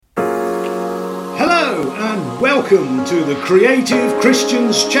Hello and welcome to the Creative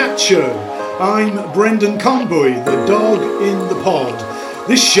Christians Chat Show. I'm Brendan Conboy, the dog in the pod.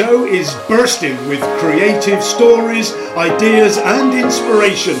 This show is bursting with creative stories, ideas and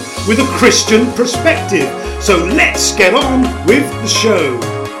inspiration with a Christian perspective. So let's get on with the show.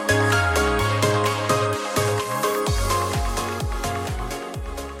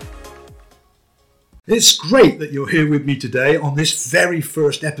 It's great that you're here with me today on this very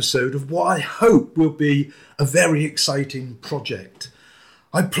first episode of what I hope will be a very exciting project.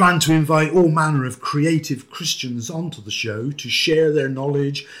 I plan to invite all manner of creative Christians onto the show to share their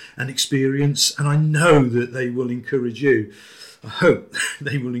knowledge and experience, and I know that they will encourage you. I hope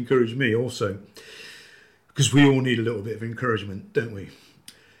they will encourage me also, because we all need a little bit of encouragement, don't we?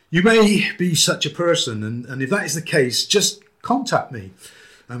 You may be such a person, and if that is the case, just contact me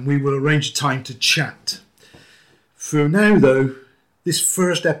and we will arrange a time to chat. For now, though, this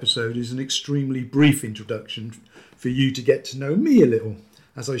first episode is an extremely brief introduction for you to get to know me a little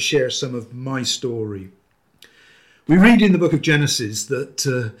as I share some of my story. We read in the book of Genesis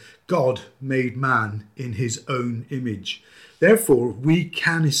that God made man in his own image. Therefore, we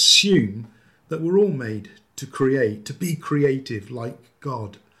can assume that we're all made to create, to be creative like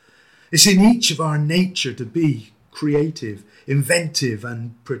God. It's in each of our nature to be creative, inventive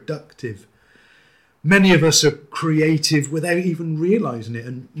and productive. Many of us are creative without even realising it,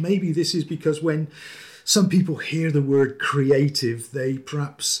 and maybe this is because when some people hear the word creative, they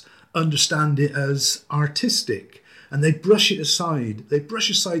perhaps understand it as artistic and they brush it aside. They brush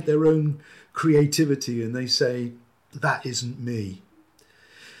aside their own creativity and they say, that isn't me.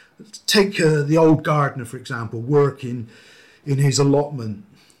 Take the old gardener, for example, working in his allotment.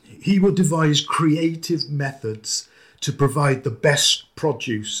 He will devise creative methods to provide the best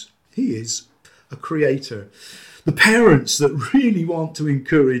produce. He is a creator. The parents that really want to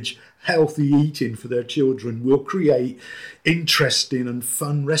encourage healthy eating for their children will create interesting and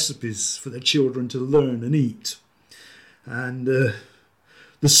fun recipes for their children to learn and eat. And the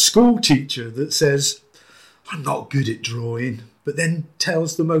school teacher that says, I'm not good at drawing, but then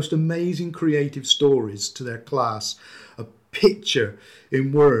tells the most amazing creative stories to their class, a picture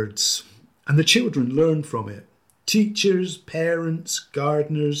in words, and the children learn from it. Teachers, parents,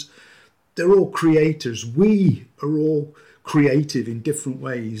 gardeners, they're all creators. We are all creative in different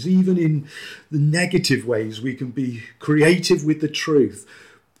ways. Even in the negative ways, we can be creative with the truth,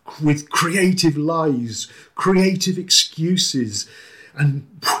 with creative lies, creative excuses, and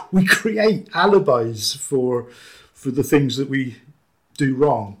we create alibis for the things that we do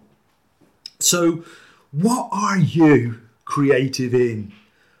wrong. So, what are you creative in?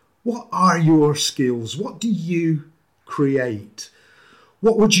 What are your skills? What do you create?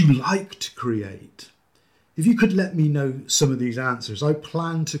 What would you like to create? If you could let me know some of these answers, I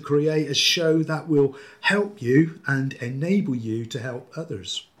plan to create a show that will help you and enable you to help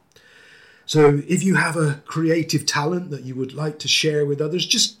others. So if you have a creative talent that you would like to share with others,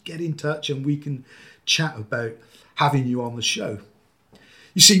 just get in touch and we can chat about having you on the show.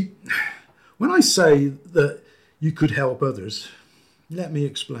 You see, when I say that you could help others, let me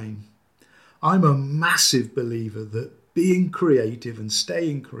explain. I'm a massive believer that being creative and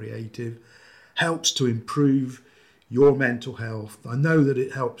staying creative helps to improve your mental health. I know that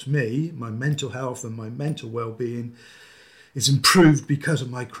it helps me. My mental health and my mental well-being is improved because of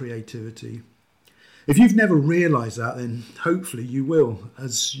my creativity. If you've never realised that, then hopefully you will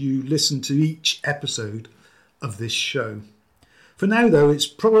as you listen to each episode of this show. For now, though, it's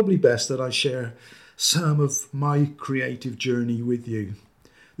probably best that I share some of my creative journey with you.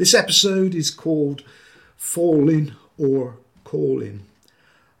 This episode is called Falling or Calling.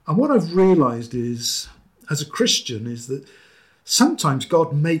 And what I've realised is, as a Christian, is that sometimes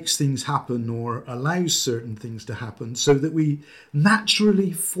God makes things happen or allows certain things to happen so that we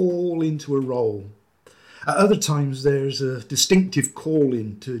naturally fall into a role. At other times, there's a distinctive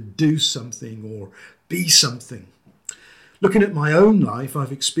calling to do something or be something. Looking at my own life,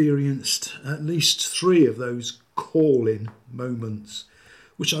 I've experienced at least 3 of those calling moments,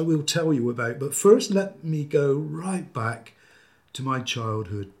 which I will tell you about. But first, let me go right back to my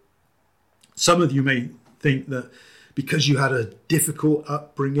childhood. Some of you may think that because you had a difficult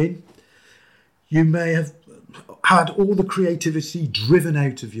upbringing, you may have had all the creativity driven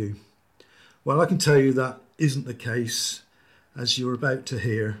out of you. Well, I can tell you that isn't the case, as you're about to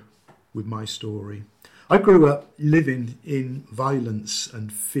hear with my story. I grew up living in violence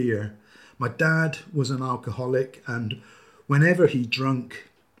and fear. My dad was an alcoholic, and whenever he drank,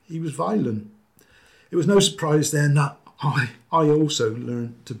 he was violent. It was no surprise then that I also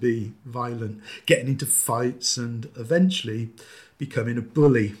learned to be violent, getting into fights and eventually becoming a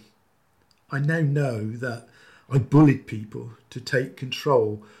bully. I now know that I bullied people to take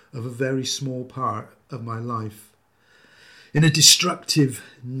control of a very small part of my life. In a destructive,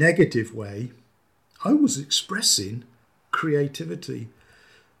 negative way, I was expressing creativity,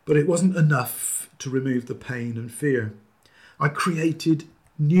 but it wasn't enough to remove the pain and fear. I created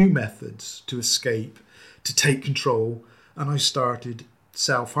new methods to escape, to take control, and I started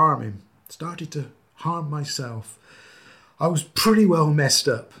self-harming, started to harm myself. I was pretty well messed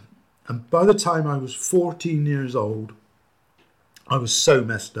up, and by the time I was 14 years old, I was so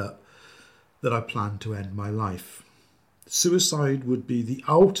messed up that I planned to end my life. Suicide would be the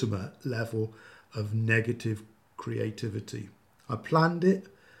ultimate level of negative creativity. I planned it,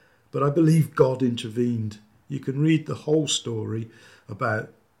 but I believe God intervened. You can read the whole story about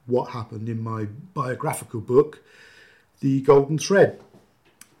what happened in my biographical book, The Golden Thread.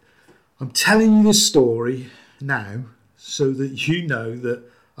 I'm telling you this story now so that you know that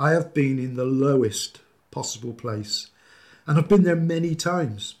I have been in the lowest possible place, and I've been there many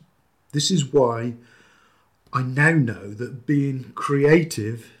times. This is why I now know that being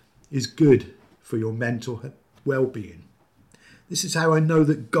creative is good for your mental well-being. This is how I know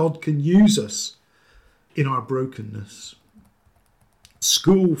that God can use us in our brokenness.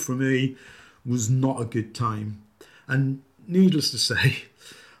 School for me was not a good time, and needless to say,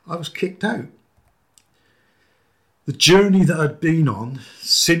 I was kicked out. The journey that I'd been on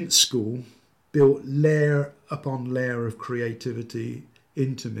since school built layer upon layer of creativity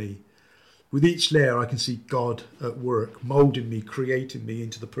into me. With each layer, I can see God at work, moulding me, creating me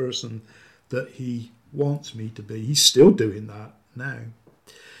into the person that he wants me to be. He's still doing that now.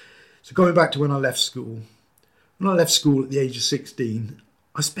 So going back to when I left school. When I left school at the age of 16,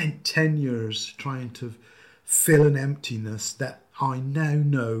 I spent 10 years trying to fill an emptiness that I now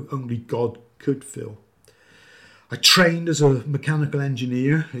know only God could fill. I trained as a mechanical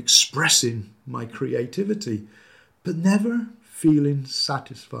engineer, expressing my creativity, but never feeling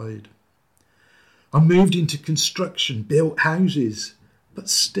satisfied. I moved into construction, built houses, but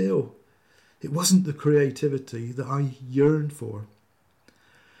still, it wasn't the creativity that I yearned for.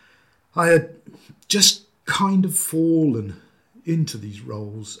 I had just kind of fallen into these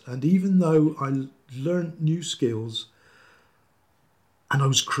roles, and even though I learned new skills and I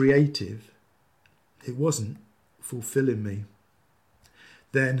was creative, it wasn't fulfilling me.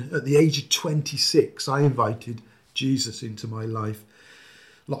 Then at the age of 26, I invited Jesus into my life.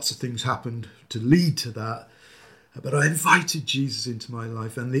 Lots of things happened to lead to that, but I invited Jesus into my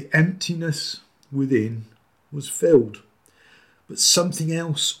life, and the emptiness within was filled. But something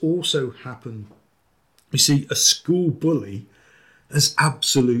else also happened. You see, a school bully has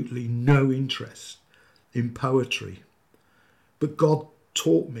absolutely no interest in poetry, but God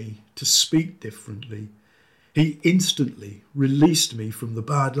taught me to speak differently. He instantly released me from the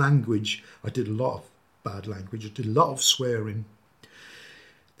bad language. I did a lot of bad language. I did a lot of swearing.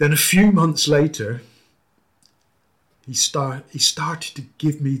 Then a few months later, he started to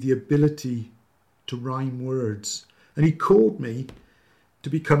give me the ability to rhyme words. And he called me to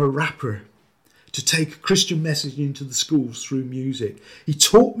become a rapper, to take a Christian message into the schools through music. He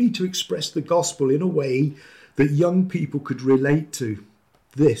taught me to express the gospel in a way that young people could relate to.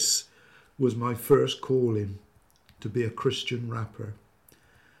 This was my first calling, to be a Christian rapper.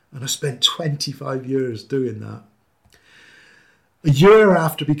 And I spent 25 years doing that. A year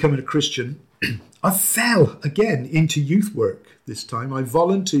after becoming a Christian, I fell again into youth work. This time I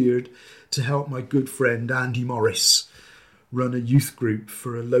volunteered to help my good friend Andy Morris run a youth group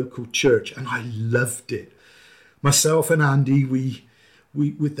for a local church, and I loved it. Myself and Andy, we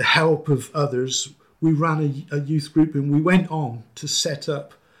with the help of others, we ran a youth group, and we went on to set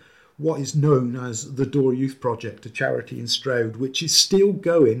up what is known as the Door Youth Project, a charity in Stroud, which is still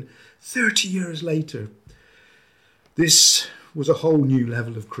going 30 years later. This was a whole new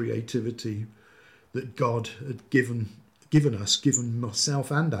level of creativity that God had given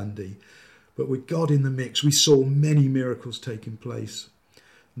myself and Andy. But with God in the mix, we saw many miracles taking place.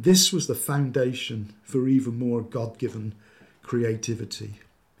 This was the foundation for even more God-given creativity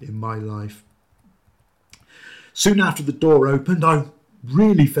in my life. Soon after the door opened, I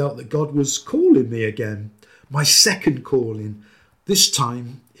really felt that God was calling me again. My second calling. This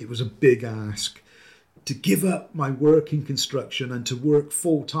time it was a big ask. To give up my work in construction and to work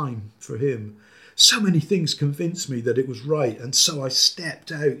full time for him. So many things convinced me that it was right, and so I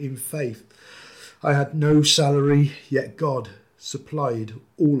stepped out in faith. I had no salary, yet God supplied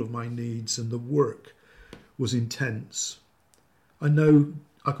all of my needs, and the work was intense. I know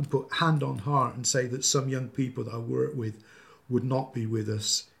I can put hand on heart and say that some young people that I work with would not be with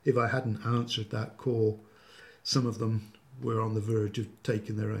us if I hadn't answered that call. Some of them were on the verge of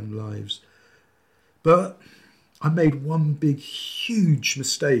taking their own lives. But I made one big, huge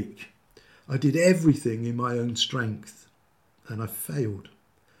mistake. I did everything in my own strength, and I failed.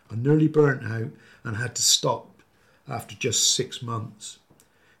 I nearly burnt out and had to stop after just 6 months.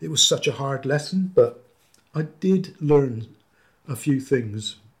 It was such a hard lesson, but I did learn a few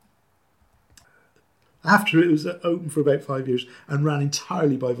things. After it was open for about 5 years and ran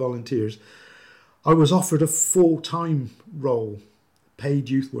entirely by volunteers, I was offered a full-time role, paid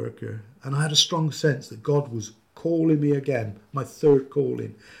youth worker, and I had a strong sense that God was calling me again, my third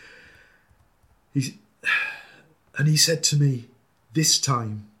calling. He said to me, this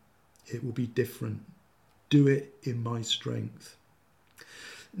time it will be different. Do it in my strength.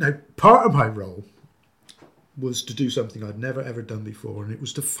 Now, part of my role was to do something I'd never ever done before, and it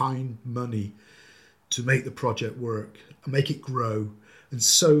was to find money to make the project work and make it grow. And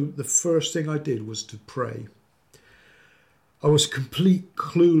so the first thing I did was to pray. I was a complete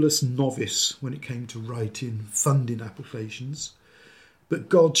clueless novice when it came to writing funding applications, but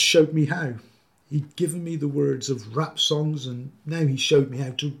God showed me how. He'd given me the words of rap songs, and now he showed me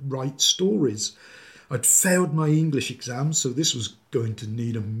how to write stories. I'd failed my English exam, so this was going to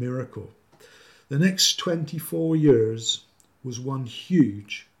need a miracle. The next 24 years was one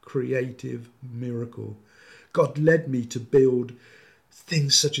huge creative miracle. God led me to build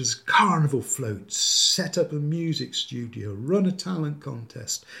things such as carnival floats, set up a music studio, run a talent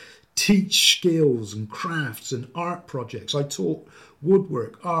contest, teach skills and crafts and art projects. I taught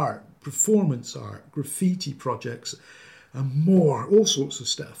woodwork, art, performance art, graffiti projects and more, all sorts of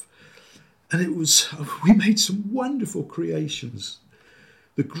stuff. And we made some wonderful creations.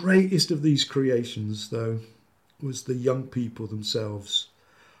 The greatest of these creations, though, was the young people themselves.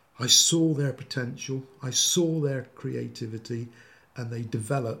 I saw their potential, I saw their creativity, and they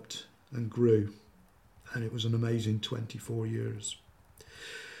developed and grew. And it was an amazing 24 years.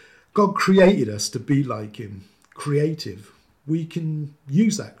 God created us to be like him, creative. We can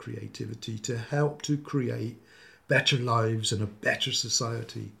use that creativity to help to create better lives and a better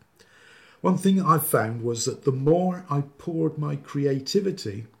society. One thing I found was that the more I poured my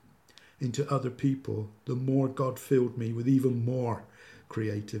creativity into other people, the more God filled me with even more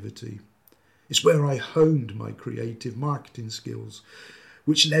creativity. It's where I honed my creative marketing skills,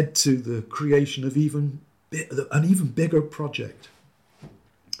 which led to the creation of an even bigger project.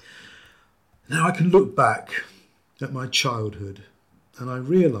 Now I can look back at my childhood and I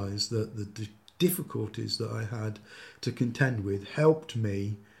realise that the difficulties that I had to contend with helped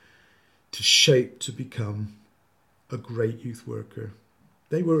me to shape to become a great youth worker.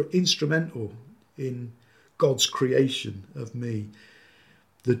 They were instrumental in God's creation of me.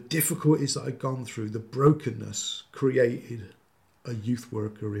 The difficulties that I'd gone through, the brokenness, created a youth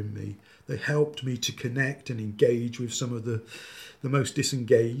worker in me. They helped me to connect and engage with some of the most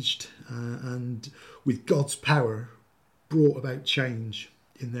disengaged, and with God's power brought about change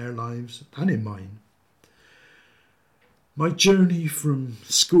in their lives and in mine. My journey from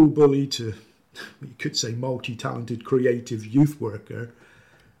school bully to, you could say, multi-talented creative youth worker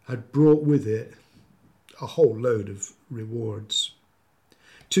had brought with it a whole load of rewards.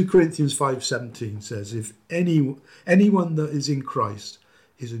 2 Corinthians 5:17 says, if anyone that is in Christ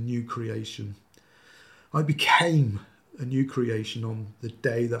is a new creation. I became a new creation on the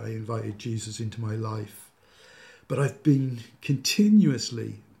day that I invited Jesus into my life, but I've been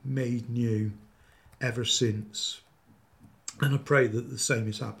continuously made new ever since. And I pray that the same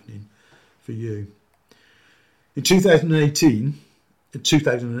is happening for you. In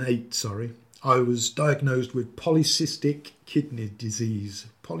 2008, I was diagnosed with polycystic kidney disease.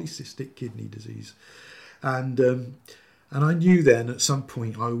 And I knew then at some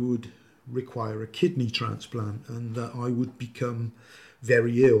point I would require a kidney transplant and that I would become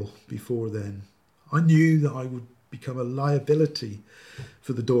very ill before then. I knew that I would become a liability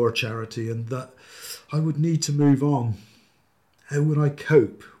for the Door charity and that I would need to move on. How would I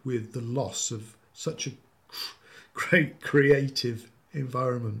cope with the loss of such a great creative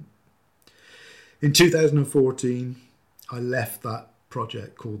environment? In 2014, I left that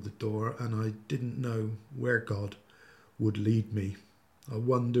project called The Door and I didn't know where God would lead me. I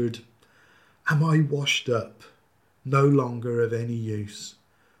wondered, am I washed up, no longer of any use?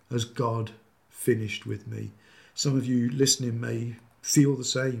 Has God finished with me? Some of you listening may feel the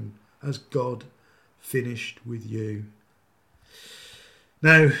same. Has God finished with you?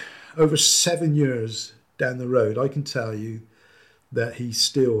 Now, over 7 years down the road, I can tell you that he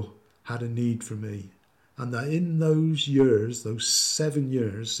still had a need for me. And that in those years, those 7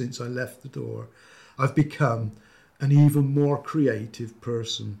 years since I left The Door, I've become an even more creative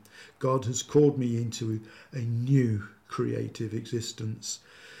person. God has called me into a new creative existence.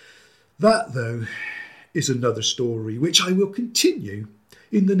 That, though, is another story which I will continue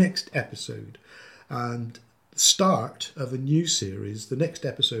in the next episode. And start of a new series. The next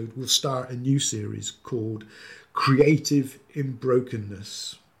episode will start a new series called Creative in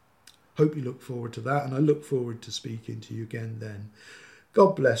Brokenness. Hope you look forward to that, and I look forward to speaking to you again then.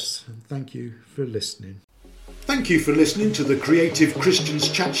 God bless, and thank you for listening. Thank you for listening to the Creative Christians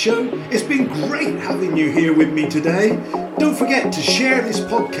Chat Show. It's been great having you here with me today. Don't forget to share this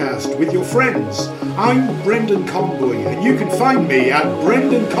podcast with your friends. I'm Brendan Conboy, and you can find me at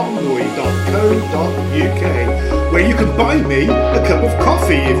brendanconboy.co.uk, where you can buy me a cup of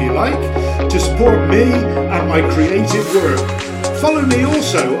coffee if you like, to support me and my creative work. Follow me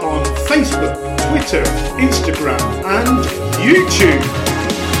also on Facebook, Twitter, Instagram and YouTube.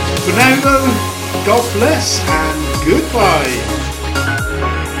 For now though, God bless and goodbye.